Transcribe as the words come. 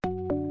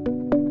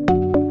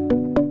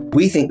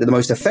We think that the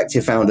most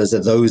effective founders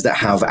are those that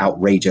have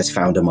outrageous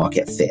founder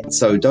market fit.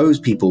 So those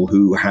people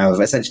who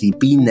have essentially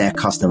been their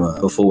customer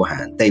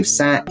beforehand. They've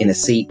sat in a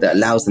seat that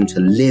allows them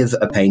to live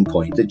a pain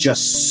point that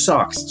just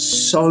sucks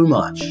so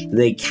much.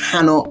 They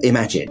cannot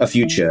imagine a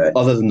future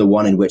other than the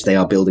one in which they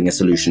are building a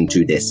solution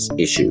to this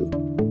issue.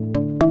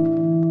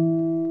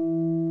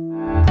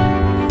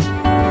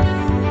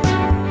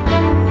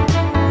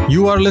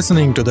 You are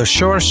listening to The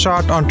Sure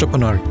Shot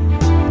Entrepreneur,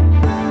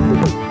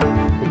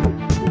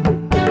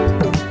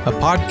 a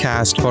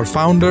podcast for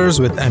founders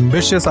with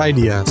ambitious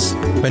ideas.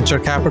 Venture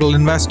capital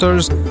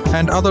investors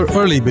and other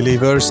early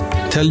believers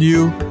tell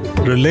you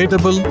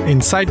relatable,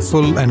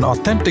 insightful, and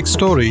authentic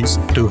stories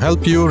to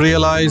help you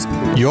realize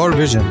your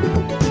vision.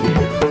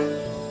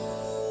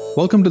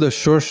 Welcome to The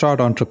Sure Shot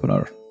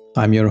Entrepreneur.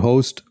 I'm your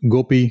host,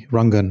 Gopi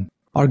Rangan.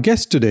 Our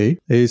guest today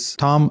is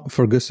Tom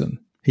Ferguson.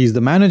 He's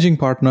the managing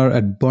partner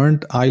at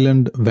Burnt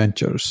Island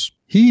Ventures.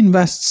 He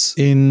invests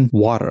in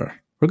water.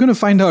 We're going to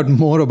find out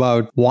more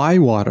about why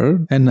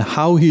water and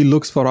how he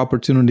looks for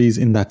opportunities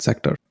in that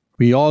sector.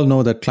 We all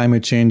know that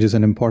climate change is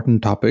an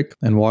important topic,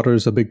 and water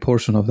is a big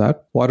portion of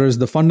that. Water is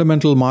the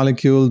fundamental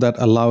molecule that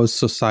allows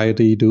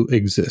society to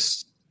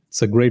exist.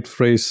 It's a great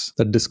phrase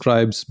that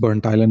describes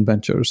Burnt Island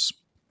Ventures.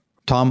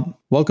 Tom,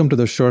 welcome to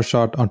the Sure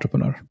Shot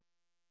Entrepreneur.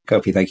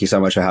 Gopi, thank you so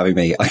much for having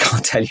me. I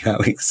can't tell you how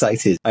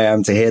excited I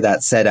am to hear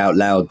that said out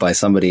loud by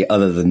somebody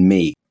other than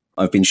me.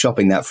 I've been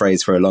shopping that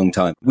phrase for a long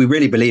time. We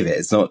really believe it.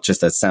 It's not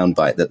just a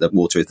soundbite that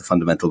water is the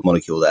fundamental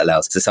molecule that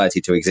allows society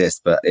to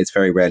exist, but it's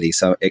very rarely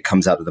so it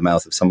comes out of the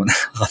mouth of someone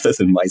other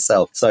than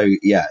myself. So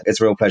yeah,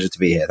 it's a real pleasure to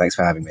be here. Thanks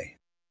for having me.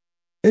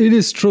 It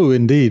is true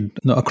indeed.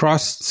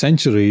 Across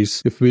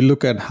centuries, if we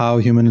look at how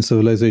human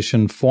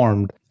civilization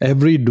formed,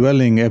 every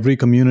dwelling, every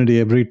community,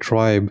 every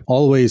tribe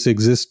always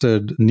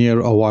existed near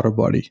a water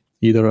body,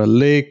 either a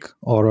lake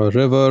or a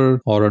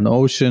river or an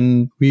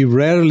ocean. We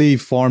rarely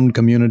formed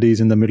communities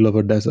in the middle of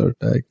a desert,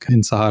 like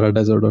in Sahara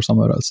Desert or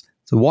somewhere else.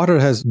 So water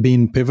has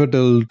been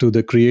pivotal to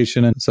the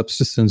creation and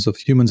subsistence of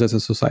humans as a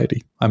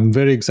society. I'm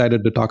very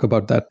excited to talk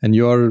about that and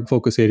your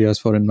focus areas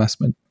for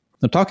investment.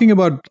 Now, talking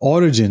about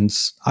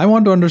origins, I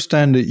want to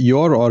understand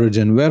your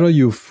origin. Where are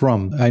you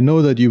from? I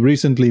know that you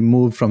recently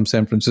moved from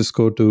San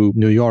Francisco to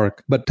New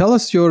York, but tell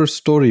us your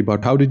story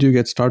about how did you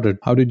get started?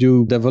 How did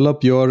you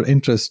develop your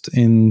interest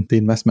in the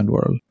investment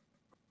world?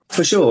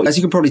 For sure. As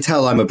you can probably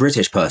tell, I'm a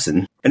British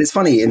person. And it's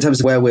funny, in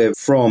terms of where we're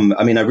from,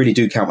 I mean, I really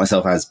do count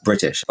myself as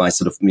British. My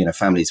sort of,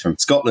 family's from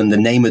Scotland. The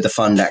name of the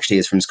fund actually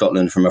is from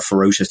Scotland, from a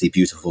ferociously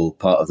beautiful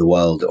part of the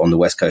world on the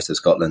west coast of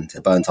Scotland.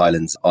 The Burnt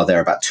Islands are there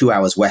about 2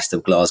 hours west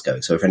of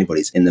Glasgow. So if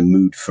anybody's in the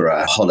mood for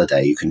a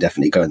holiday, you can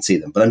definitely go and see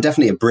them. But I'm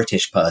definitely a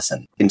British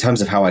person in terms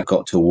of how I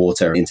got to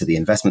water into the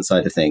investment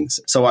side of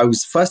things. So I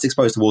was first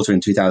exposed to water in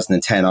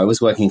 2010. I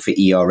was working for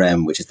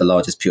ERM, which is the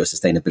largest pure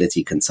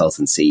sustainability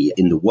consultancy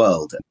in the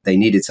world. They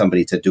needed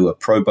somebody to do a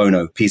pro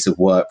bono piece of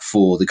work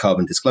for the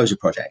Carbon Disclosure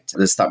Project.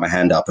 I stuck my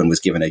hand up and was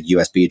given a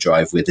USB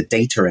drive with the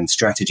data and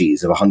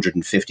strategies of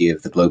 150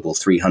 of the global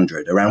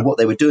 300 around what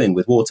they were doing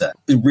with water.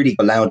 It really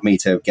allowed me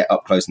to get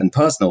up close and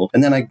personal.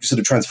 And then I sort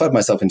of transferred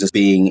myself into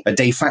being a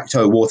de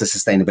facto water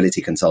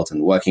sustainability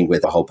consultant, working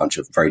with a whole bunch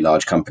of very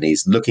large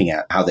companies, looking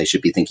at how they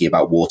should be thinking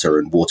about water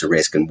and water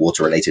risk and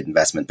water-related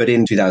investment. But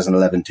in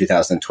 2011,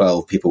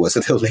 2012, people were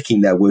still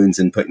licking their wounds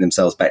and putting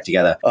themselves back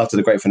together after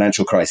the great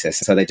financial crisis.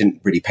 So they didn't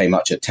really pay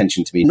much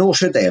attention to me, nor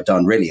should they have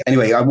done, really.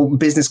 Anyway, I went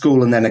to business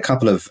school and then a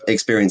couple of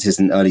experiences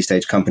in early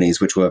stage companies,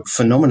 which were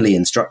phenomenally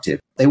instructive.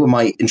 They were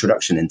my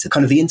introduction into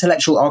kind of the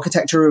intellectual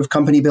architecture of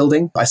company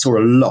building. I saw a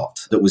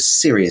lot that was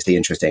seriously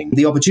interesting.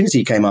 The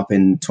opportunity came up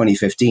in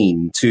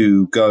 2015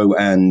 to go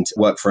and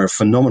work for a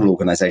phenomenal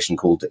organization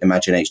called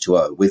Imagine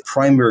H2O with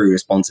primary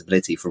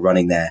responsibility for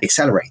running their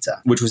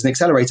accelerator, which was an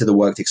accelerator that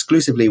worked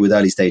exclusively with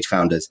early stage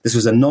founders. This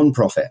was a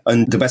non-profit.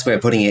 And the best way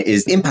of putting it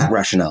is impact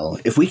rationale.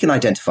 If we can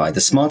identify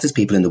the smartest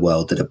people in the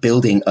world that are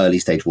building early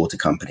stage water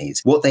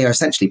companies, what they are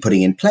essentially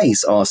putting in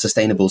place are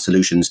sustainable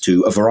solutions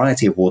to a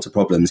variety of water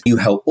problems. You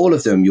help all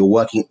of them. You're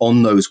working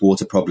on those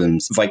water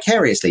problems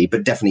vicariously,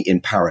 but definitely in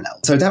parallel.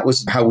 So that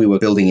was how we were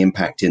building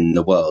impact in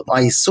the world.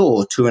 I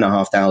saw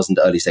 2,500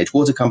 early stage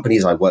water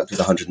companies. I worked with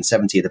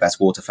 170 of the best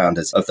water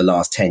founders of the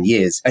last 10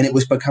 years. And it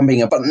was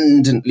becoming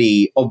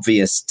abundantly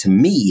obvious to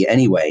me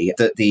anyway,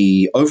 that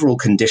the overall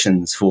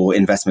conditions for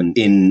investment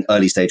in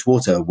early stage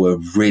water were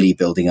really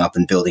building up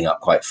and building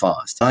up quite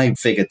fast. I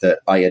figured that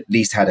I at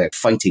least had a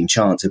fighting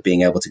chance of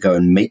being able to go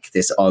and make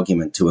this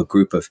argument to a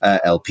group of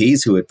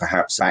LPs who would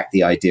perhaps back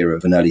the idea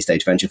of an early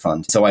stage venture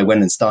fund. So I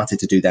went and started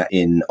to do that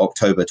in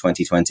October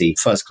 2020,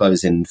 first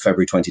close in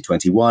February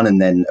 2021.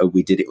 And then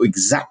we did it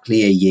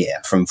exactly a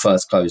year from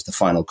first close to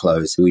final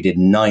close. We did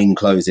 9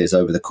 closes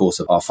over the course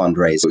of our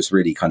fundraise. It was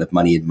really kind of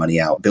money in, money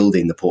out,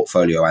 building the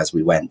portfolio as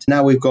we went.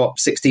 Now we've got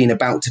 16,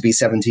 about to be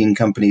 17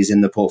 companies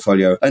in the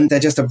portfolio, and they're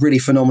just a really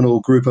phenomenal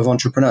group of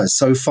entrepreneurs.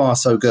 So far,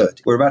 so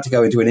good. We're about to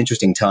go into an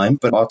interesting time,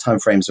 but our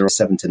timeframes are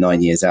 7 to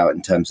 9 years out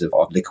in terms of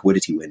our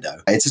liquidity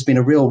window. It's just been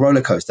a real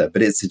roller coaster,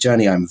 but it's a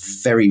journey I'm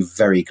very,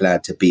 very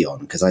glad to be on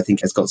because I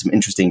think it's got some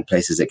interesting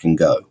places it can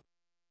go.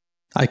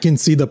 I can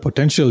see the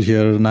potential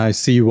here and I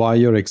see why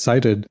you're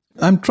excited.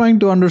 I'm trying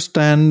to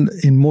understand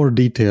in more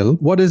detail,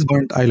 what is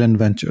Burnt Island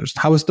Ventures?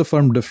 How is the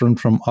firm different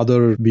from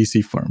other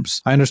VC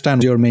firms? I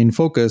understand your main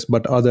focus,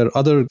 but are there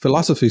other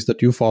philosophies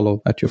that you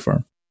follow at your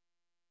firm?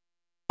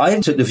 I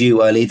took the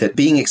view early that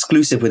being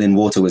exclusive within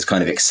water was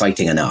kind of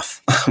exciting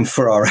enough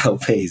for our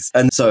LPs.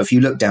 And so if you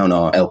look down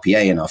our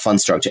LPA and our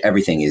fund structure,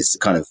 everything is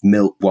kind of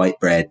milk, white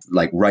bread,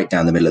 like right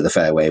down the middle of the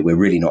fairway. We're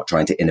really not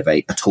trying to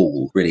innovate at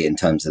all, really, in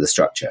terms of the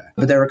structure.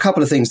 But there are a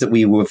couple of things that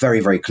we were very,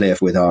 very clear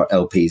with our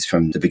LPs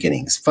from the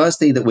beginnings.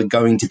 Firstly, that we're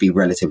going to be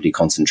relatively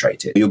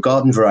concentrated. Your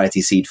garden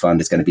variety seed fund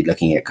is going to be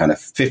looking at kind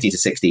of 50 to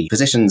 60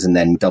 positions and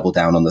then double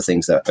down on the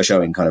things that are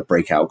showing kind of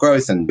breakout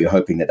growth. And we're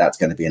hoping that that's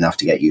going to be enough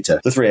to get you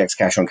to the 3x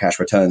cash on cash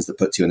return that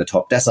puts you in the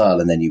top decile,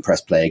 and then you press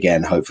play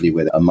again, hopefully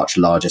with a much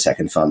larger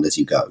second fund as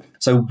you go.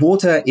 So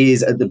water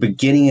is at the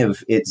beginning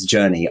of its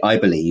journey, I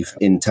believe,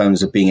 in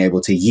terms of being able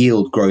to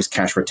yield gross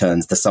cash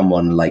returns to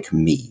someone like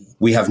me.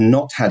 We have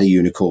not had a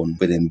unicorn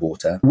within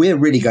water. We're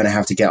really going to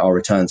have to get our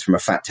returns from a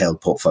fat-tailed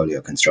portfolio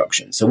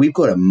construction. So we've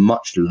got a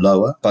much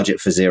lower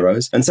budget for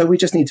zeros. And so we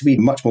just need to be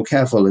much more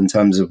careful in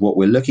terms of what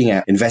we're looking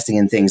at, investing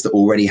in things that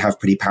already have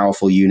pretty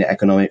powerful unit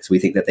economics. We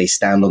think that they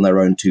stand on their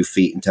own 2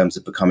 feet in terms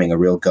of becoming a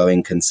real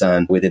going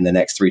concern within the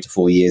next 3 to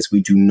 4 years.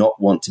 We do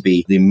not want to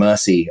be the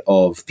mercy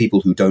of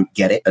people who don't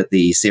get it at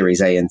the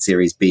Series A and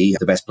Series B.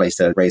 The best place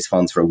to raise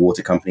funds for a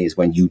water company is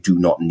when you do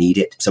not need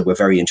it. So we're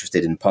very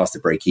interested in past the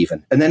break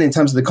even. And then in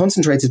terms of the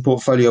concentrated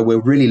portfolio,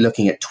 we're really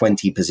looking at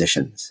 20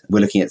 positions.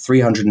 We're looking at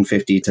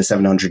 350 to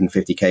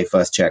 750K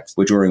first checks.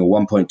 We're drawing a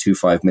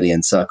 1.25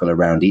 million circle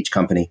around each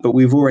company, but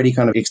we've already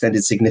kind of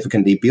extended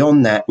significantly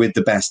beyond that with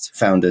the best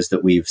founders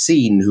that we've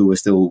seen who are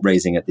still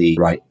raising at the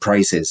right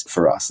prices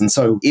for us. And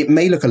so it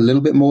may look a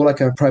little bit more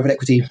like a private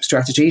equity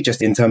strategy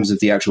just in terms of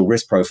the actual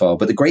risk profile.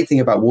 But the great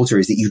thing about water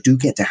is that you do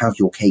get to have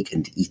your cake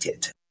and eat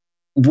it.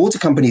 Water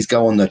companies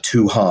go on the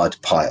too hard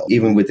pile.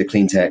 Even with the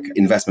clean tech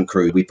investment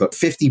crew, we put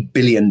 $50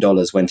 billion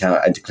went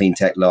out into clean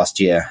tech last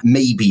year.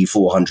 Maybe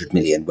 400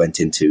 million went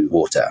into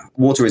water.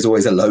 Water is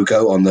always a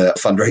logo on the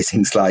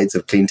fundraising slides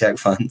of clean tech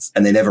funds,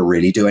 and they never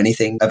really do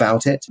anything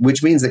about it,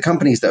 which means that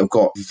companies that have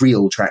got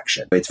real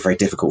traction, it's very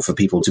difficult for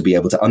people to be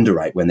able to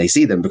underwrite when they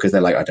see them because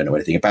they're like, I don't know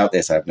anything about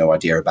this. I have no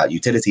idea about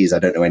utilities. I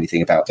don't know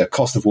anything about the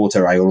cost of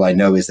water. All I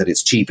know is that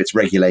it's cheap, it's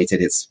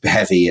regulated, it's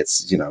heavy,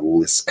 it's,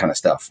 all this kind of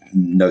stuff.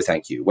 No,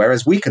 thank you.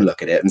 Whereas we can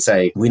look at it and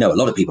say, we know a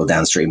lot of people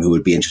downstream who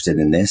would be interested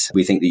in this.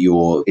 We think that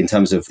you're, in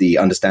terms of the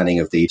understanding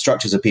of the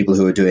structures of people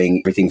who are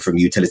doing everything from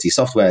utility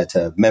software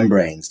to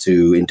membranes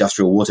to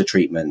industrial water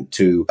treatment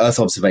to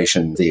Earth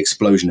observation, the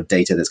explosion of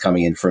data that's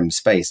coming in from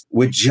space,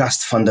 we're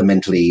just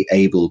fundamentally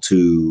able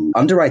to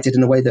underwrite it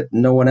in a way that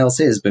no one else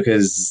is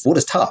because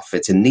water's tough.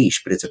 It's a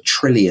niche, but it's $1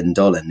 trillion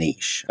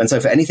niche. And so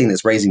for anything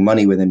that's raising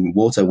money within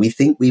water, we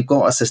think we've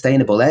got a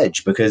sustainable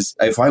edge because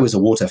if I was a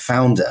water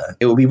founder,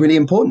 it would be really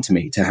important to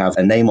me to have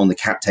a name on the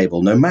cap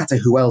table, no matter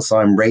who else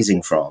I'm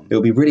raising from. It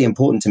will be really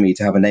important to me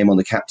to have a name on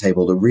the cap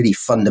table that really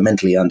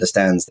fundamentally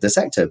understands the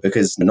sector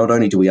because not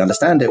only do we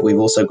understand it, we've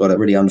also got a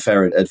really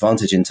unfair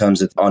advantage in terms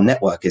of our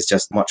network is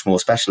just much more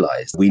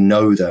specialized. We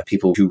know the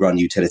people who run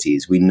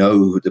utilities. We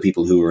know the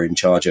people who are in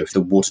charge of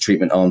the water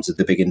treatment arms of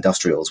the big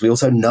industrials. We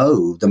also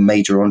know the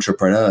major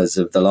entrepreneurs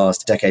of the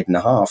last decade and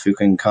a half who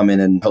can come in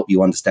and help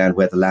you understand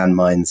where the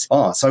landmines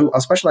are. So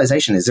our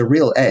specialization is a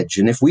real edge.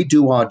 And if we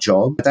do our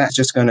job, that's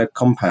just going to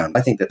compound.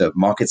 I think that the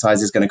market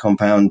size is going to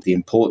compound. The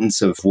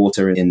importance of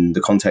water in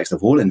the context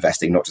of all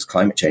investing, not just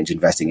climate change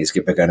investing, is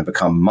going to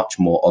become much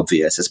more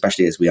obvious,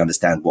 especially as we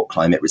understand what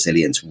climate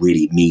resilience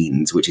really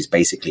means, which is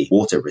basically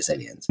water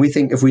resilience. We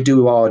think if we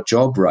do our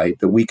job right,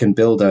 that we can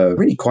build a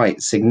really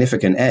quite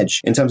significant edge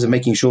in terms of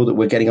making sure that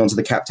we're getting onto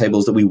the cap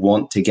tables that we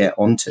want to get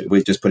onto.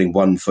 We're just putting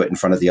one foot in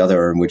front of the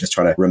other and we're just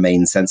trying to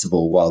remain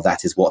sensible while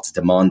that is what's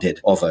demanded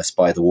of us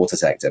by the water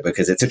sector,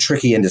 because it's a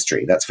tricky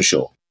industry, that's for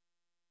sure.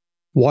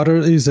 Water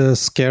is a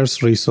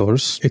scarce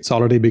resource. It's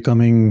already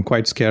becoming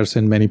quite scarce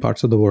in many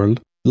parts of the world.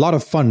 A lot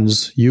of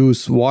funds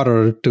use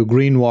water to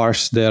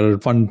greenwash their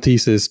fund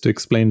thesis to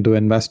explain to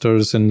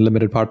investors and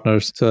limited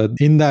partners. So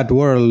in that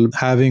world,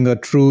 having a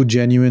true,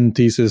 genuine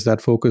thesis that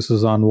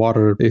focuses on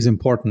water is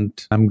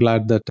important. I'm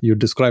glad that you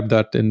described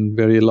that in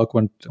very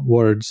eloquent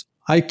words.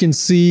 I can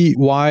see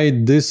why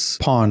this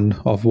pond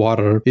of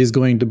water is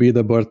going to be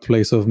the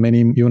birthplace of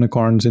many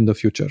unicorns in the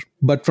future.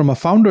 But from a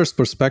founder's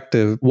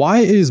perspective, why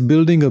is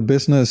building a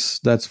business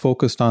that's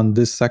focused on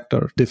this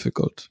sector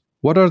difficult?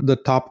 What are the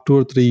top 2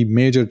 or 3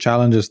 major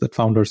challenges that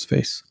founders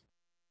face?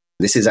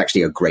 This is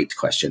actually a great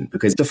question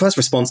because the first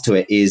response to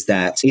it is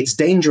that it's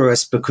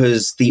dangerous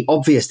because the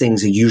obvious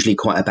things are usually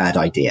quite a bad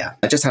idea.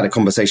 I just had a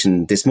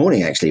conversation this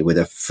morning actually with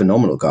a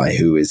phenomenal guy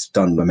who has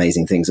done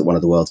amazing things at one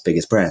of the world's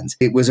biggest brands.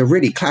 It was a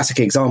really classic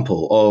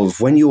example of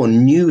when you're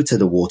new to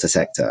the water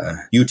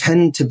sector, you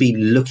tend to be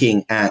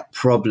looking at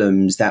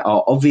problems that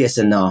are obvious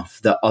enough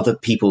that other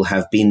people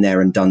have been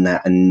there and done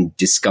that and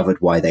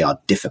discovered why they are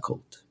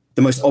difficult.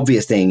 The most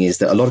obvious thing is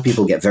that a lot of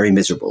people get very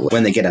miserable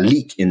when they get a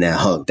leak in their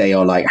home. They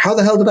are like, how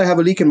the hell did I have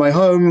a leak in my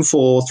home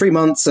for 3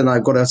 months and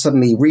I've got to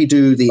suddenly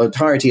redo the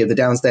entirety of the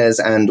downstairs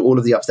and all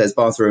of the upstairs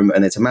bathroom,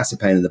 and it's a massive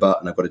pain in the butt,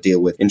 and I've got to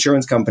deal with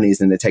insurance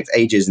companies and it takes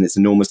ages and it's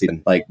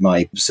enormously, like,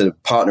 my sort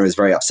of partner is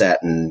very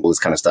upset and all this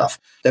kind of stuff.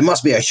 There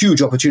must be a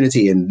huge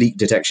opportunity in leak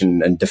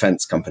detection and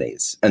defense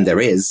companies. And there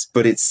is,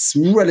 but it's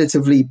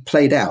relatively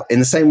played out in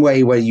the same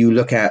way where you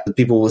look at,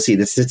 people will see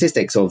the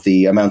statistics of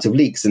the amount of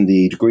leaks and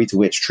the degree to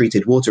which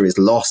treated water is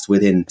lost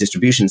within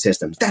distribution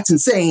systems. That's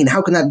insane.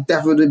 How can that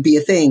definitely be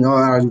a thing?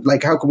 Or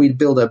like, how can we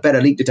build a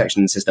better leak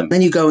detection system?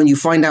 Then you go and you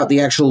find out the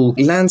actual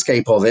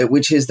landscape of it,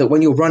 which is that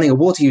when you're running a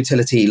water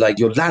utility, like,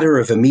 your ladder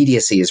of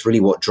immediacy is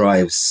really what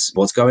drives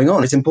what's going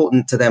on. It's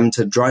important to them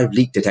to drive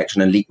leak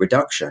detection and leak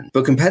reduction.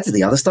 But compared to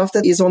the other stuff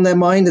that is on their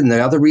mind and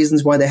the other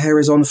reasons why their hair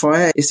is on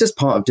fire, it's just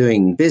part of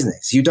doing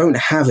business. You don't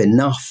have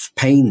enough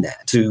pain there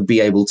to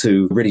be able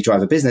to really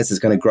drive a business that's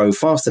going to grow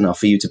fast enough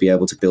for you to be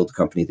able to build the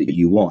company that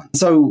you want.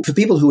 So for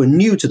people who are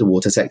new to the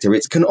water sector,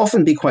 it can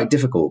often be quite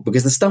difficult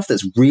because the stuff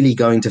that's really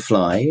going to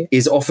fly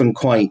is often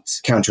quite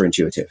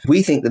counterintuitive.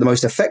 We think that the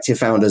most effective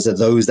founders are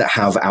those that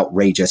have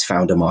outrageous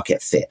founder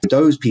market fit.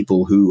 Those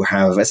people who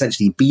have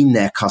essentially been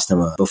their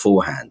customer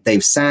beforehand.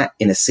 They've sat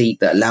in a seat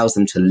that allows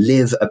them to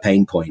live a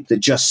pain point that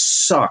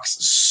just sucks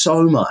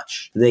so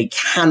much. They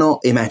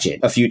cannot imagine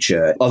a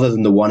future other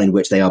than the one in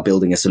which they are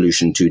building a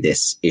solution to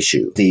this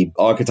issue. The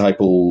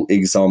archetypal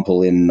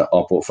example in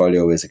our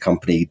portfolio is a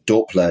company,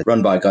 Doppler,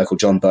 run by a guy called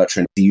John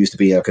Bertrand. He used to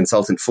be a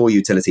consultant for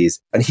utilities,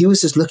 and he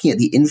was just looking at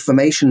the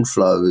information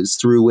flows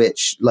through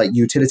which, like,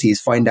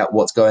 utilities find out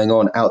what's going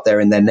on out there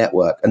in their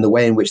network, and the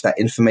way in which that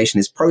information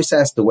is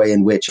processed, the way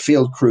in which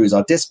field crews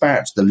are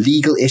dispatched, the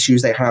legal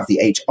issues they have,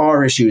 the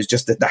HR issues,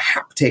 just the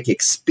haptic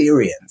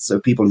experience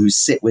of people who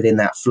sit within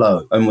that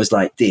flow, and was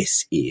like,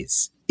 this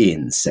is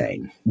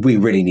insane. We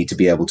really need to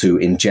be able to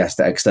ingest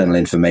that external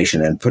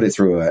information and put it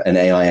through an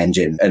AI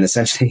engine and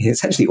essentially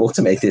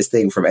automate this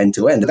thing from end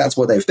to end. That's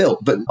what they've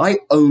built. But I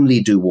only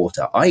do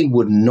water. I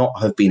would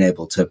not have been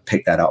able to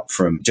pick that up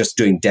from just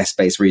doing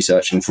desk-based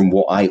research and from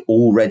what I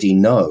already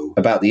know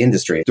about the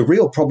industry. The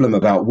real problem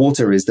about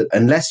water is that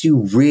unless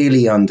you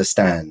really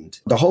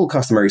understand the whole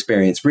customer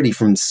experience, really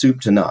from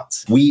soup to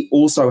nuts, we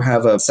also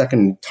have a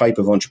second type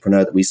of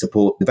entrepreneur that we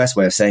support. The best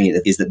way of saying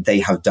it is that they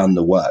have done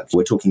the work.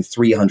 We're talking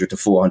 300 to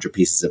 400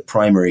 pieces of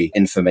primary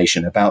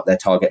information about their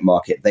target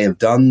market. They have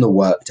done the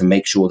work to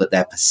make sure that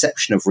their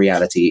perception of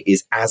reality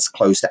is as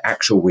close to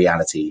actual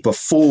reality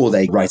before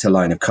they write a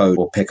line of code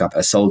or pick up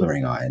a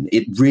soldering iron.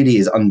 It really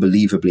is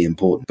unbelievably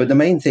important. But the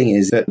main thing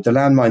is that the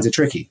landmines are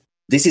tricky.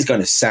 This is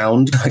going to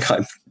sound like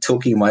I'm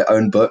talking my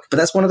own book, but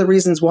that's one of the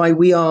reasons why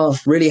we are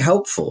really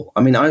helpful.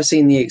 I mean, I've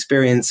seen the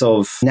experience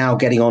of now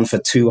getting on for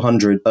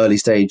 200 early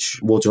stage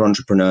water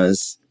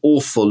entrepreneurs.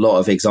 Awful lot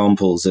of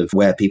examples of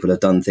where people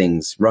have done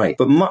things right,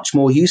 but much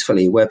more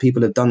usefully where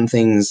people have done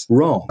things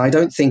wrong. I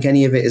don't think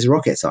any of it is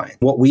rocket science.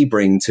 What we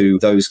bring to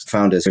those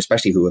founders,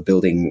 especially who are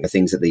building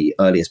things at the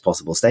earliest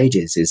possible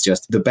stages, is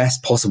just the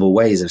best possible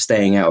ways of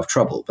staying out of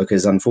trouble,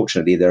 because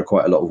unfortunately there are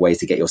quite a lot of ways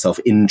to get yourself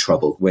in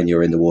trouble when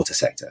you're in the water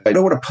sector. I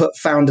don't want to put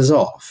founders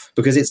off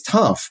because it's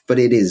tough, but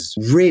it is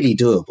really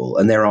doable,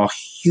 and there are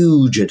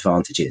huge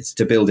advantages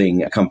to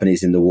building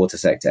companies in the water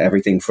sector.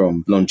 Everything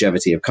from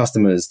longevity of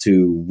customers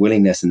to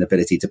willingness and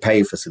ability to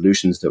pay for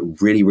solutions that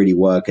really, really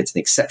work. It's an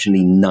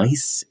exceptionally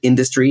nice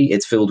industry.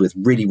 It's filled with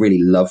really, really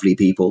lovely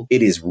people.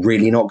 It is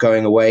really not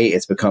going away.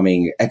 It's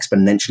becoming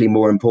exponentially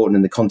more important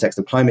in the context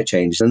of climate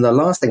change. And the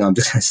last thing I'm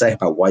just going to say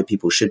about why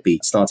people should be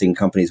starting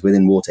companies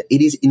within water, it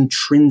is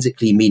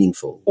intrinsically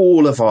meaningful.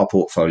 All of our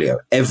portfolio,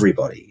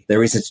 everybody,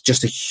 there is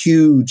just a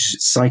huge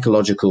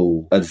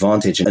psychological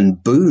advantage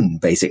and boon,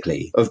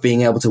 basically, of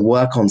being able to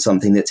work on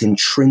something that's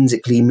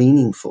intrinsically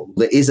meaningful,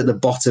 that is at the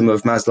bottom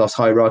of Maslow's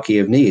hierarchy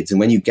of needs. And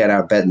when you get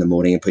out of bed in the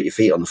morning and put your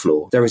feet on the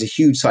floor, there is a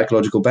huge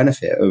psychological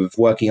benefit of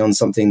working on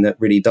something that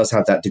really does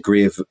have that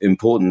degree of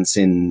importance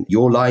in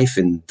your life,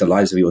 in the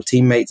lives of your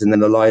teammates, and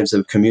then the lives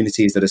of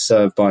communities that are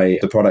served by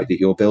the product that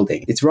you're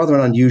building. It's rather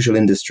an unusual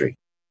industry.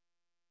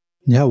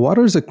 Yeah,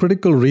 water is a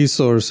critical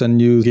resource,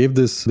 and you gave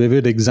this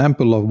vivid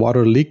example of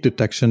water leak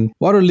detection.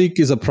 Water leak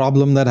is a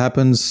problem that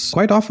happens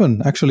quite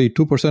often. Actually,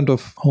 2%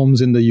 of homes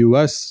in the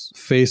US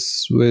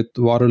face with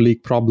water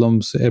leak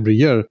problems every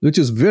year, which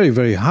is very,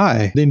 very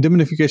high. The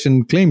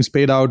indemnification claims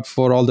paid out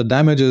for all the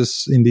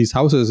damages in these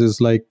houses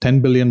is like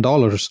 $10 billion,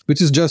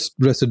 which is just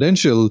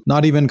residential,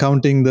 not even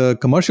counting the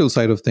commercial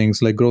side of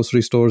things like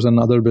grocery stores and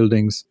other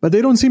buildings. But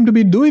they don't seem to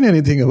be doing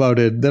anything about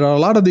it. There are a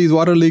lot of these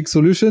water leak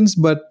solutions,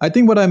 but I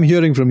think what I'm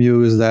hearing from you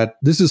is that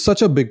this is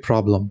such a big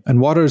problem, and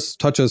water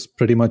touches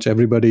pretty much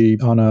everybody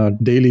on a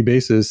daily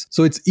basis.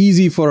 So it's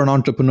easy for an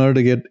entrepreneur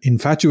to get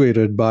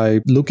infatuated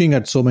by looking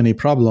at so many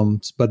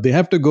problems, but they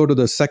have to go to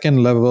the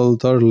second level,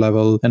 third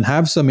level, and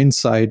have some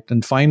insight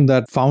and find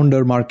that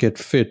founder market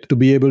fit to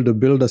be able to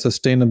build a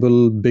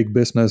sustainable big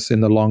business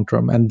in the long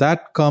term. And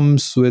that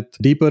comes with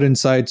deeper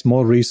insights,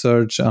 more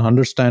research, and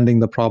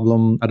understanding the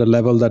problem at a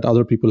level that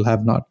other people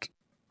have not.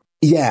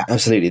 Yeah,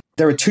 absolutely.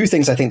 There are two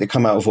things I think that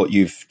come out of what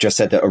you've just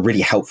said that are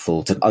really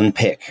helpful to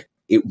unpick.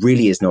 It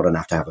really is not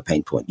enough to have a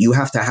pain point. You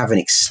have to have an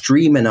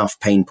extreme enough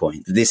pain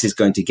point that this is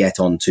going to get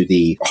onto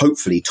the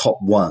hopefully top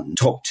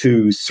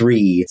 2,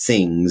 3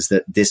 things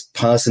that this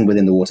person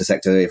within the water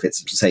sector, if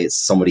it's, say, it's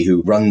somebody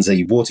who runs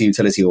a water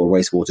utility or a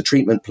wastewater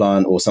treatment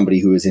plant, or somebody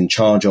who is in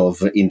charge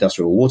of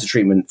industrial water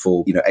treatment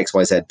for,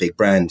 XYZ big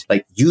brand,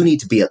 like, you need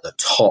to be at the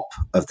top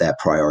of their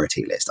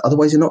priority list.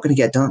 Otherwise, you're not going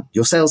to get done.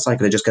 Your sales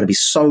cycle are just going to be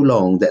so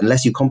long that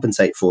unless you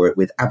compensate for it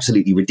with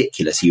absolutely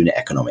ridiculous unit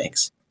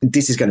economics,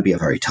 this is going to be a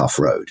very tough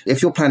road.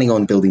 If you're planning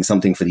on building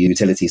something for the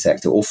utility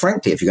sector, or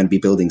frankly, if you're going to be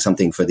building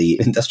something for the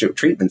industrial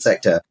treatment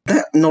sector,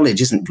 that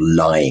knowledge isn't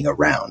lying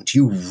around.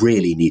 You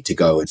really need to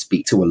go and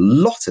speak to a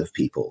lot of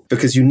people,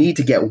 because you need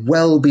to get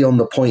well beyond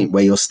the point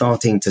where you're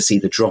starting to see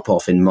the drop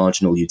off in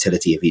marginal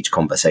utility of each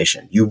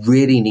conversation. You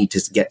really need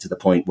to get to the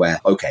point where,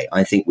 okay,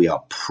 I think we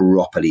are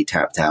properly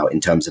tapped out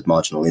in terms of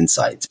marginal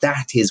insights.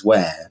 That is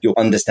where you're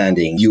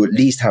understanding you at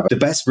least have the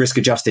best risk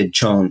adjusted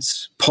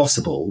chance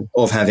possible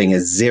of having a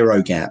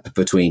zero gap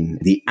between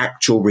the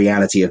actual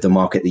reality of the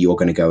market that you're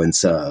going to go and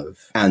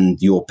serve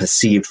and your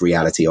perceived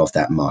reality of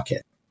that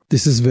market.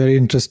 This is very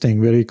interesting,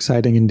 very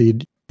exciting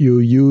indeed. You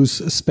use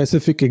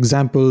specific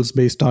examples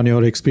based on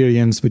your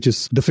experience, which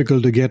is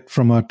difficult to get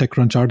from a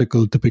TechCrunch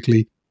article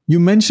typically. You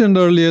mentioned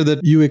earlier that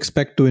you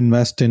expect to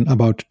invest in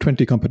about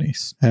 20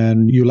 companies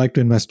and you like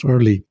to invest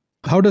early.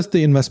 How does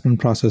the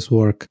investment process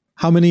work?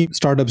 How many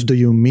startups do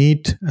you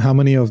meet? How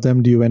many of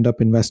them do you end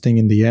up investing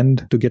in the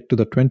end to get to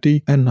the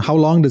 20? And how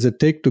long does it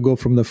take to go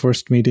from the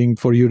first meeting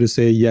for you to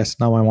say, yes,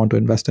 now I want to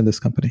invest in this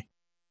company?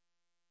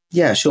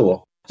 Yeah,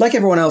 sure. Like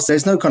everyone else,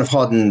 there's no kind of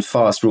hard and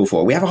fast rule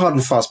for it. We have a hard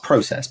and fast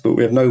process, but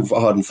we have no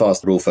hard and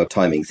fast rule for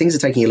timing. Things are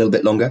taking a little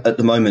bit longer. At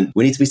the moment,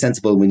 we need to be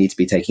sensible. We need to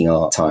be taking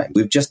our time.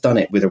 We've just done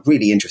it with a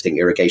really interesting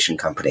irrigation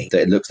company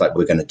that it looks like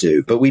we're going to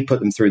do, but we put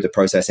them through the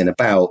process in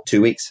about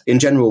 2 weeks. In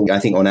general, I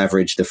think on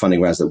average, the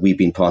funding rounds that we've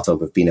been part of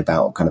have been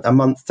about kind of a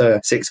month to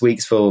 6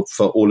 weeks for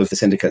all of the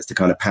syndicates to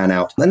kind of pan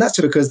out. And that's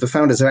because the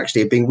founders are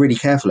actually being really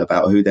careful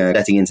about who they're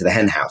letting into the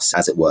hen house,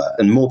 as it were,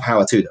 and more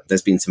power to them.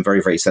 There's been some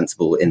very, very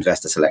sensible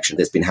investor selection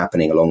that's been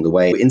happening along the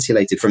way. We're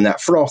insulated from that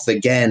froth.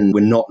 Again,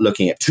 we're not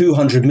looking at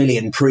 200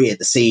 million pre at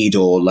the seed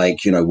or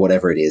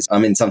whatever it is. I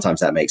mean, sometimes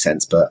that makes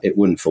sense, but it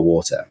wouldn't for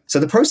water. So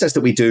the process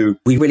that we do,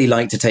 we really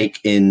like to take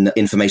in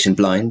information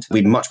blind.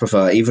 We'd much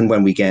prefer, even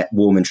when we get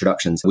warm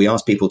introductions, we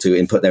ask people to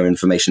input their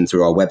information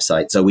through our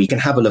website so we can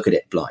have a look at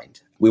it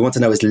blind. We want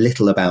to know as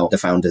little about the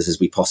founders as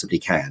we possibly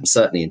can,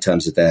 certainly in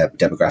terms of their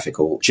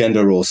demographic or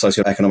gender or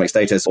socioeconomic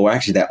status, or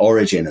actually their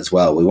origin as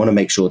well. We want to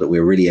make sure that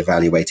we're really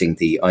evaluating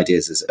the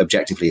ideas as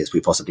objectively as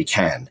we possibly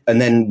can. And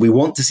then we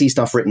want to see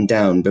stuff written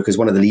down, because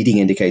one of the leading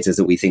indicators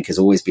that we think has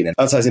always been an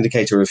outsized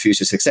indicator of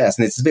future success,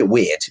 and it's a bit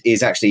weird,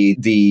 is actually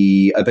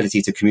the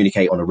ability to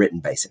communicate on a written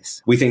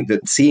basis. We think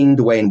that seeing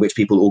the way in which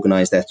people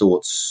organize their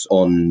thoughts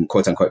on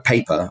quote unquote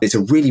paper is a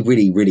really,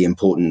 really, really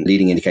important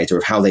leading indicator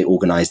of how they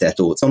organize their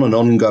thoughts on an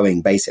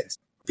ongoing basis.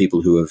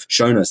 People who have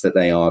shown us that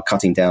they are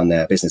cutting down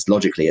their business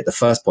logically at the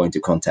first point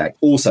of contact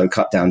also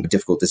cut down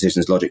difficult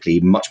decisions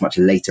logically much, much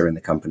later in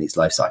the company's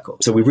life cycle.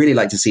 So we really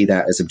like to see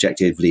that as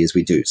objectively as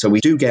we do. So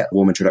we do get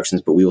warm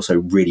introductions, but we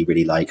also really,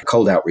 really like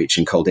cold outreach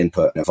and cold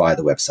input via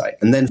the website.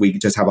 And then we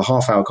just have a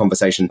half-hour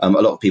conversation. A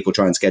lot of people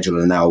try and schedule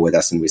an hour with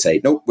us and we say,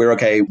 nope, we're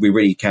okay. We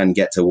really can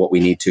get to what we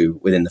need to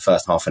within the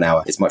first half an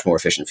hour. It's much more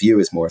efficient for you.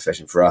 It's more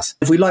efficient for us.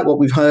 If we like what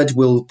we've heard,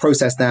 we'll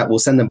process that. We'll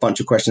send them a bunch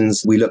of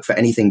questions. We look for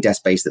anything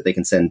desk-based that they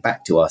can send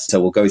back to us.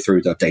 So we'll go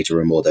through the data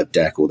room or the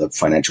deck or the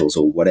financials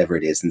or whatever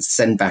it is and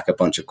send back a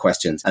bunch of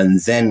questions. And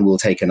then we'll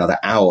take another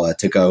hour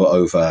to go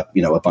over,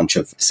 a bunch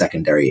of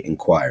secondary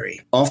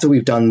inquiry. After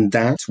we've done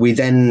that, we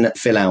then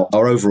fill out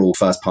our overall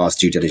first pass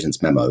due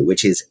diligence memo,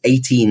 which is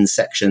 18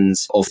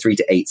 sections of 3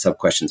 to 8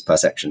 sub-questions per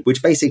section,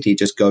 which basically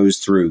just goes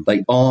through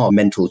our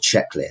mental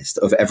checklist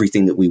of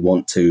everything that we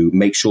want to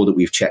make sure that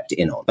we've checked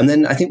in on. And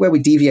then I think where we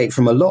deviate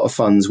from a lot of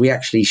funds, we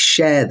actually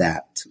share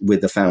that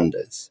with the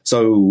founders.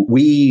 So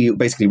we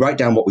basically write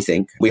down what we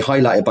think. We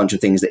highlight a bunch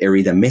of things that are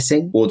either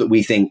missing or that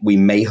we think we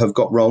may have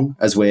got wrong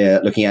as we're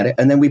looking at it.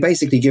 And then we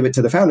basically give it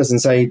to the founders and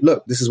say,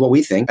 look, this is what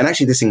we think. And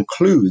actually, this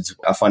includes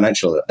a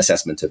financial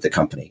assessment of the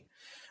company.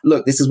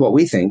 Look, this is what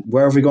we think.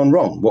 Where have we gone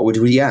wrong? What would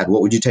we add?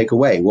 What would you take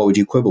away? What would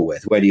you quibble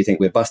with? Where do you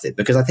think we're busted?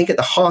 Because I think at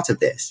the heart of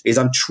this is,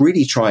 I'm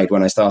really tried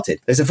when I started.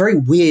 There's a very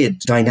weird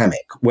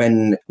dynamic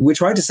when we're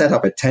trying to set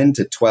up a 10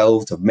 to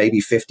 12 to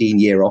maybe 15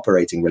 year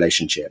operating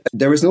relationship.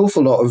 There is an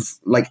awful lot of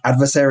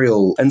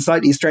adversarial and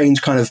slightly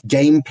strange kind of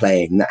game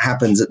playing that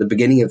happens at the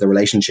beginning of the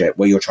relationship,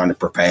 where you're trying to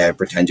prepare,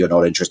 pretend you're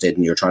not interested,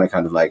 and you're trying to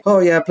kind of oh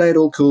yeah, play it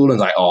all cool.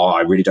 And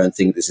I really don't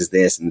think this is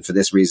this. And for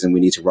this reason, we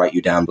need to write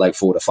you down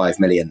 4 to 5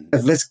 million.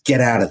 Let's get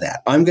out out of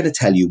that. I'm going to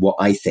tell you what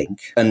I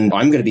think, and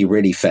I'm going to be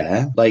really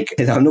fair. Like,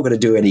 I'm not going to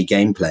do any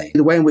gameplay.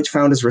 The way in which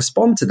founders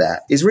respond to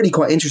that is really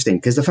quite interesting,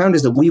 because the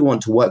founders that we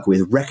want to work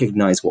with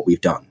recognize what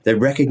we've done. They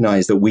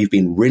recognize that we've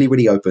been really,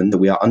 really open, that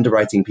we are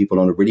underwriting people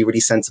on a really, really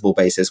sensible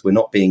basis. We're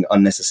not being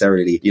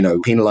unnecessarily,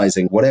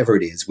 penalizing whatever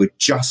it is. We're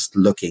just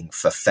looking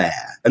for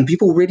fair. And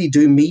people really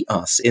do meet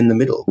us in the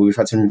middle. We've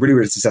had some really,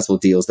 really successful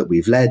deals that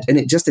we've led, and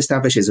it just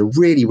establishes a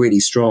really, really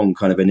strong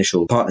kind of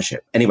initial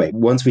partnership. Anyway,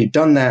 once we've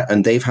done that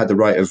and they've had the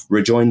right of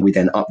rejoin, we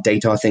then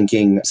update our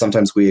thinking.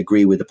 Sometimes we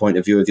agree with the point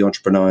of view of the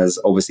entrepreneurs.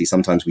 Obviously,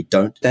 sometimes we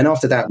don't. Then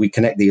after that, we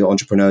connect the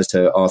entrepreneurs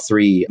to our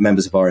 3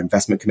 members of our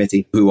investment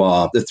committee, who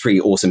are the 3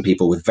 awesome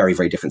people with very,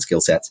 very different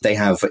skill sets. They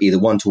have either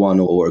one-to-one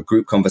or a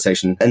group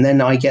conversation. And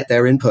then I get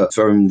their input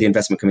from the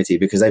investment committee,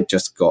 because they've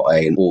just got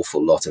an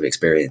awful lot of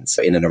experience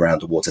in and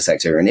around the water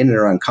sector and in and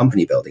around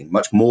company building,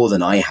 much more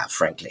than I have,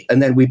 frankly.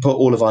 And then we put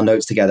all of our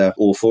notes together,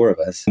 all 4 of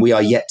us. We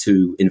are yet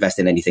to invest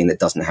in anything that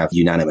doesn't have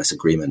unanimous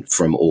agreement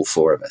from all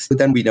 4 of us. But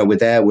then we know we're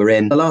there, we're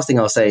in. The last thing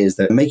I'll say is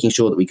that making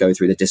sure that we go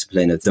through the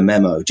discipline of the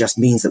memo just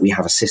means that we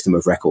have a system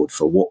of record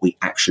for what we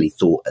actually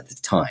thought at the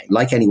time.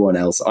 Like anyone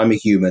else, I'm a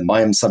human.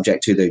 I am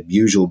subject to the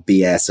usual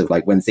BS of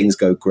like, when things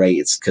go great,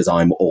 it's because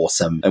I'm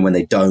awesome. And when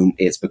they don't,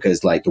 it's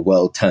because like the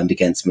world turned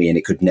against me and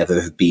it could never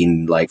have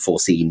been like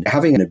foreseen.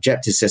 Having an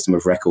objective system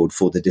of record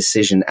for the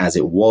decision as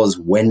it was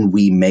when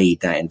we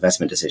made that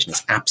investment decision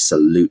is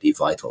absolutely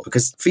vital,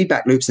 because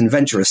feedback loops in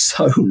venture are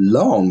so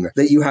long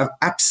that you have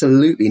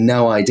absolutely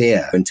no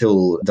idea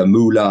until the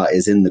moolah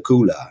is in the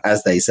cooler,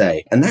 as they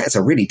say. And that's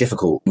a really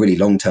difficult, really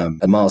long-term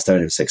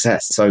milestone of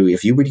success. So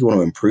if you really want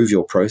to improve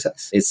your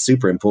process, it's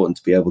super important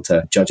to be able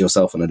to judge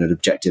yourself on an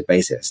objective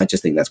basis. I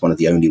just think that's one of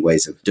the only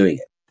ways of doing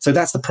it. So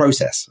that's the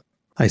process.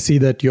 I see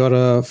that you're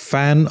a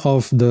fan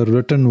of the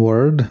written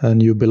word,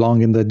 and you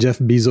belong in the Jeff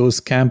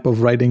Bezos camp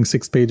of writing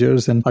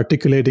 6-pagers and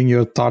articulating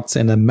your thoughts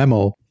in a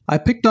memo. I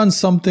picked on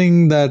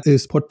something that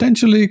is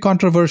potentially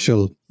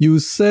controversial. You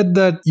said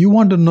that you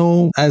want to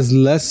know as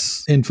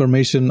less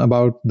information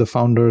about the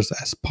founders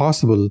as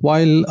possible.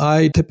 While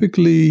I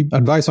typically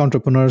advise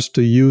entrepreneurs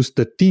to use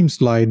the team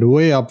slide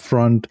way up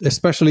front,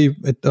 especially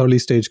at early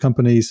stage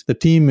companies, the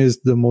team is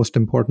the most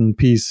important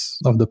piece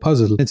of the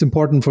puzzle. It's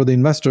important for the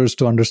investors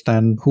to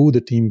understand who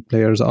the team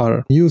players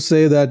are. You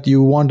say that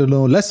you want to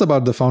know less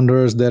about the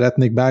founders, their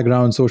ethnic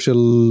background,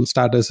 social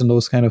status, and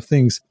those kind of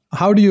things.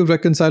 How do you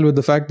reconcile with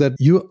the fact that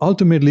you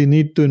ultimately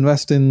need to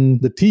invest in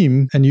the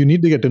team and you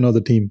need to get to know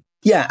the team?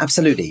 Yeah,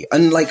 absolutely.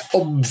 And like,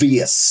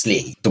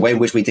 obviously, the way in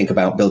which we think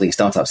about building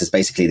startups is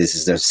basically this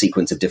is a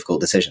sequence of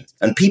difficult decisions.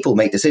 And people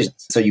make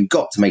decisions. So you've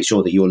got to make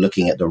sure that you're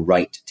looking at the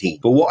right team.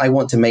 But what I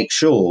want to make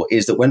sure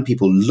is that when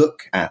people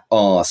look at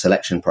our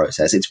selection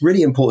process, it's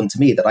really important to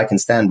me that I can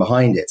stand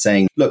behind it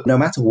saying, look, no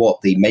matter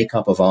what the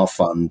makeup of our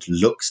fund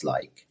looks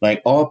like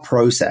our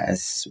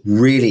process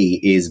really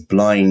is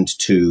blind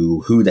to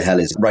who the hell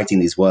is writing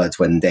these words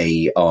when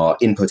they are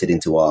inputted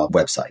into our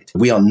website.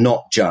 We are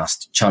not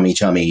just chummy,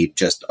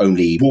 just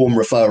only warm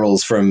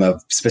referrals from a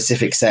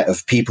specific set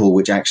of people,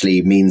 which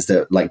actually means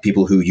that like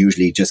people who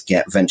usually just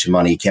get venture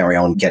money carry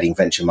on getting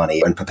venture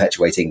money and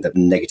perpetuating the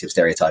negative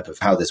stereotype of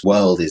how this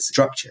world is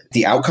structured.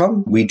 The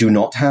outcome, we do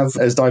not have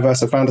as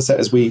diverse a founder set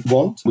as we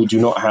want. We do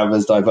not have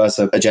as diverse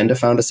a agenda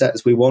founder set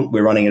as we want.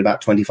 We're running at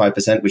about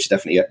 25%, which is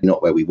definitely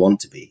not where we want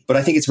to be. But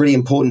I think it's really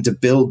important to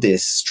build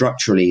this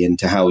structurally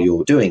into how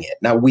you're doing it.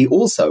 Now, we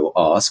also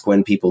ask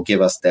when people give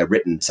us their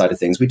written side of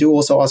things, we do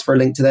also ask for a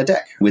link to their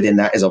deck. Within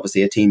that is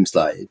obviously a team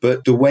slide.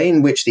 But the way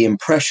in which the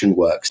impression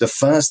works, the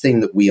first thing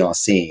that we are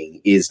seeing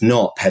is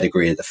not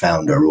pedigree of the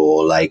founder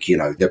or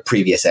the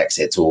previous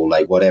exits or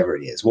whatever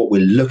it is. What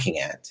we're looking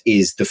at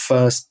is the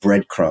first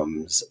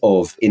breadcrumbs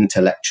of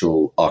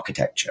intellectual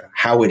architecture,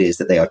 how it is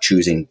that they are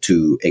choosing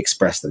to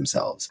express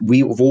themselves.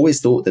 We've always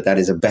thought that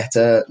is a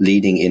better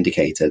leading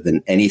indicator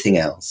than anything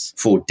else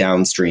for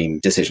downstream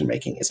decision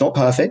making. It's not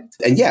perfect.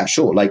 And yeah,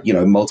 sure,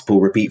 multiple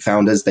repeat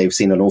founders, they've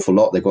seen an awful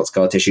lot, they've got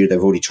scar tissue,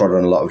 they've already trodden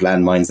on a lot of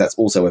landmines. That's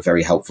also a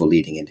very helpful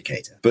leading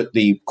indicator. But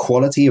the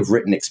quality of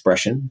written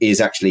expression is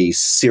actually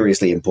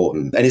seriously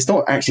important. And it's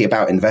not actually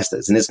about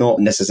investors, and it's not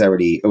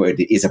necessarily,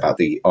 it is about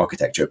the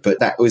architecture, but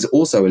that is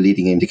also a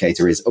leading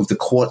indicator is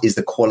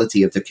the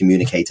quality of the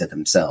communicator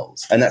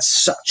themselves. And that's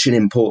such an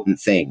important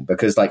thing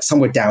because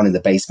somewhere down in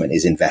the basement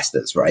is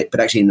investors, right?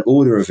 But actually in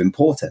order of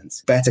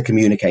importance, better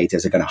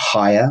communicators are going to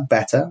hire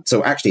better.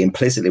 So actually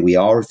implicitly we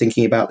are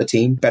thinking about the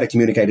team. Better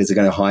communicators are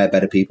going to hire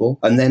better people.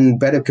 And then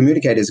better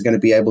communicators are going to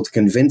be able to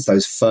convince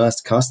those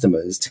first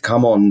customers to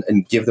come on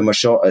and give them a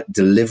shot at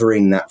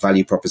delivering that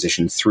value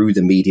proposition through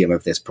the medium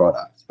of this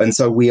product. And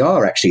so we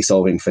are actually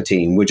solving for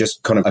team. We're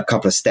just kind of a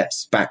couple of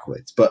steps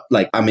backwards. But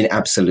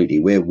absolutely,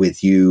 we're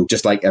with you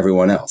just like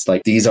everyone else.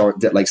 These are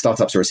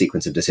startups are a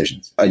sequence of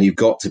decisions, and you've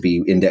got to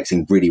be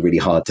indexing really, really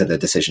hard to the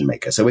decision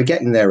maker. So we're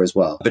getting there as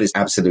well. But it's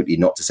absolutely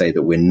not to say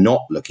that we're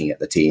not looking at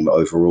the team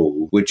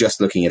overall. We're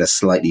just looking at a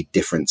slightly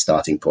different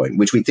starting point,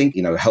 which we think,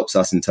 helps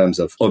us in terms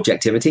of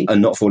objectivity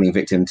and not falling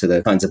victim to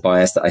the kinds of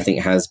bias that I think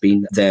has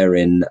been there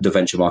in the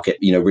venture market,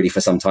 really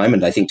for some time.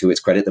 And I think to its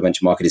credit, the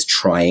venture market is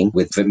trying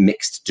with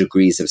mixed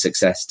degrees of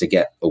success to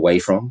get away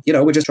from.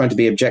 We're just trying to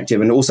be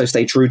objective and also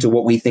stay true to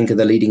what we think are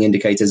the leading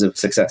indicators of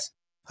success.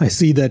 I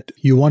see that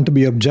you want to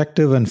be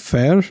objective and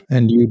fair,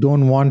 and you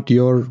don't want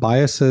your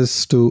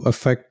biases to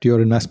affect your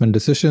investment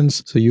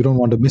decisions. So you don't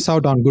want to miss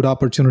out on good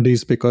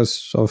opportunities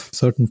because of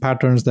certain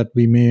patterns that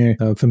we may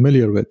be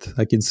familiar with.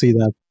 I can see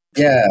that.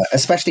 Yeah,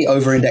 especially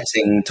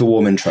over-indexing to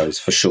warm intros,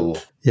 for sure.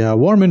 Yeah,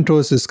 warm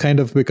intros has kind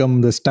of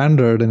become the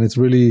standard, and it's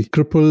really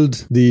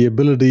crippled the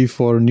ability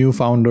for new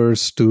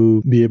founders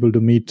to be able to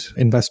meet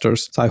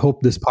investors. So I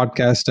hope this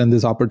podcast and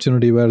this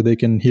opportunity where they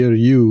can hear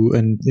you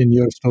and in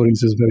your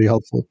stories is very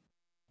helpful.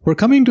 We're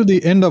coming to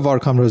the end of our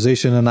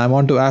conversation, and I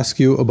want to ask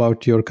you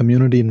about your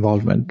community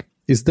involvement.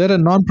 Is there a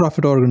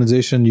nonprofit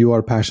organization you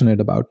are passionate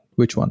about?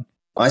 Which one?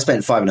 I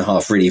spent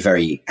 5.5 really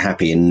very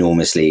happy,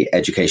 enormously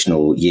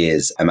educational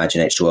years at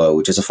Imagine H2O,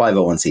 which is a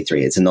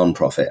 501c3. It's a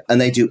non-profit, and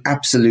they do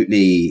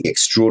absolutely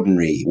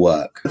extraordinary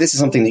work. This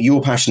is something that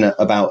you're passionate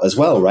about as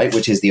well, right?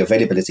 Which is the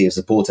availability of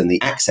support and the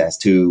access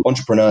to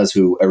entrepreneurs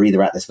who are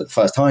either at this for the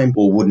first time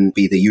or wouldn't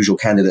be the usual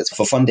candidates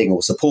for funding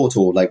or support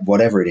or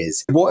whatever it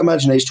is. What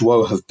Imagine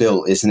H2O have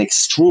built is an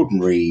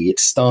extraordinary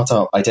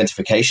startup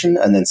identification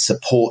and then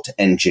support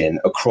engine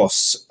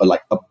across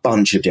a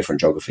bunch of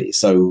different geographies.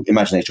 So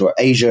Imagine H2O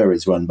Asia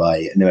is run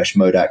by Nimesh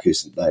Modak,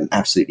 who's an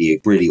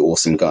absolutely really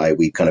awesome guy.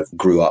 We kind of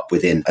grew up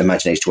within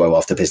Imagine H2O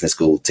after business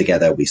school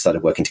together. We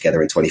started working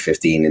together in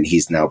 2015, and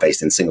he's now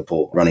based in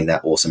Singapore running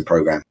that awesome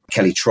program.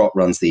 Kelly Trott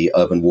runs the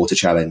Urban Water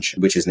Challenge,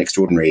 which is an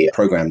extraordinary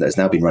program that has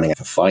now been running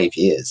for 5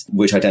 years,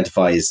 which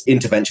identifies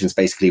interventions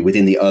basically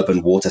within the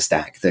urban water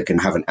stack that can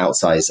have an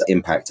outsized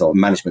impact on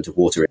management of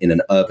water in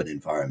an urban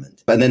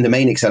environment. And then the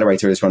main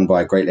accelerator is run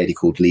by a great lady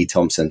called Lee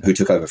Thompson, who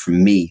took over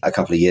from me a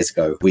couple of years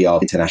ago. We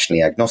are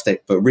internationally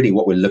agnostic, but really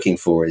what we're looking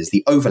for is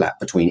the overlap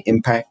between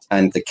impact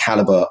and the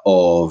caliber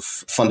of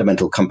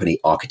fundamental company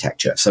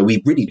architecture. So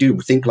we really do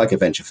think like a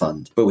venture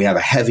fund, but we have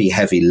a heavy,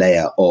 heavy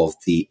layer of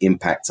the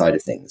impact side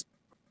of things.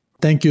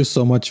 Thank you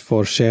so much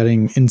for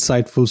sharing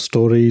insightful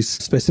stories,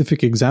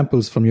 specific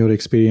examples from your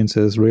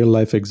experiences, real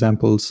life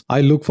examples.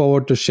 I look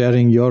forward to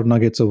sharing your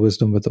nuggets of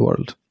wisdom with the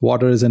world.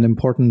 Water is an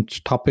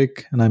important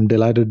topic, and I'm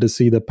delighted to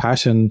see the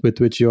passion with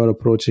which you're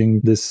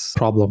approaching this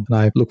problem. And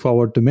I look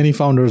forward to many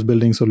founders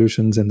building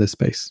solutions in this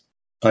space.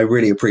 I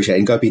really appreciate it.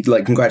 And Gopi,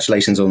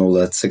 congratulations on all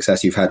the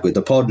success you've had with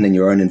the pod and in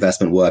your own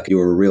investment work.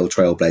 You're a real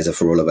trailblazer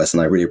for all of us,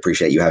 and I really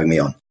appreciate you having me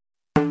on.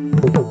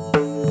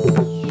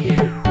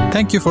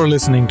 Thank you for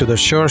listening to The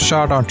Sure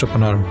Shot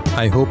Entrepreneur.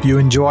 I hope you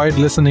enjoyed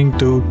listening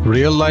to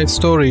real-life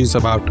stories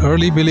about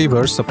early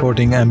believers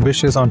supporting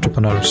ambitious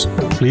entrepreneurs.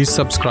 Please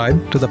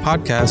subscribe to the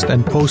podcast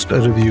and post a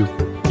review.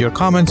 Your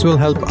comments will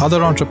help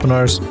other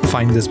entrepreneurs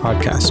find this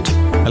podcast.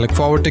 I look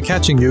forward to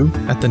catching you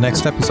at the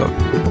next episode.